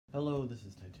Hello, this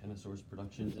is Titanosaurus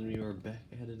Productions, and we are back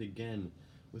at it again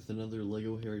with another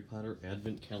LEGO Harry Potter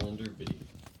Advent Calendar video.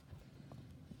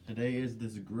 Today is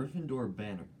this Gryffindor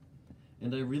banner,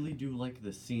 and I really do like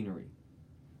the scenery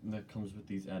that comes with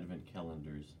these Advent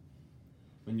calendars.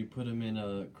 When you put them in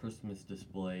a Christmas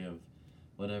display of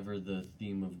whatever the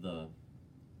theme of the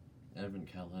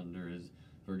Advent calendar is,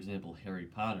 for example, Harry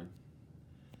Potter,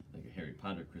 like a Harry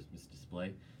Potter Christmas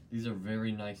display, these are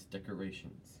very nice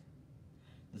decorations.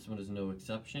 This one is no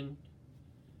exception,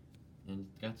 and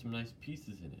it's got some nice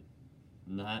pieces in it.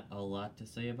 Not a lot to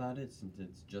say about it since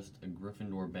it's just a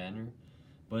Gryffindor banner,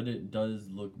 but it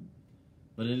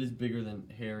is bigger than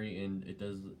Harry, and it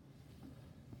does,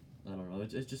 I don't know,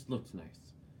 it just looks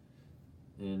nice.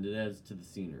 And it adds to the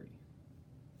scenery.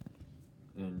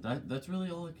 And that's really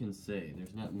all I can say.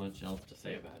 There's not much else to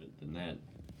say about it than that.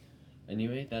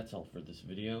 Anyway, that's all for this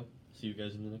video. See you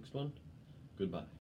guys in the next one. Goodbye.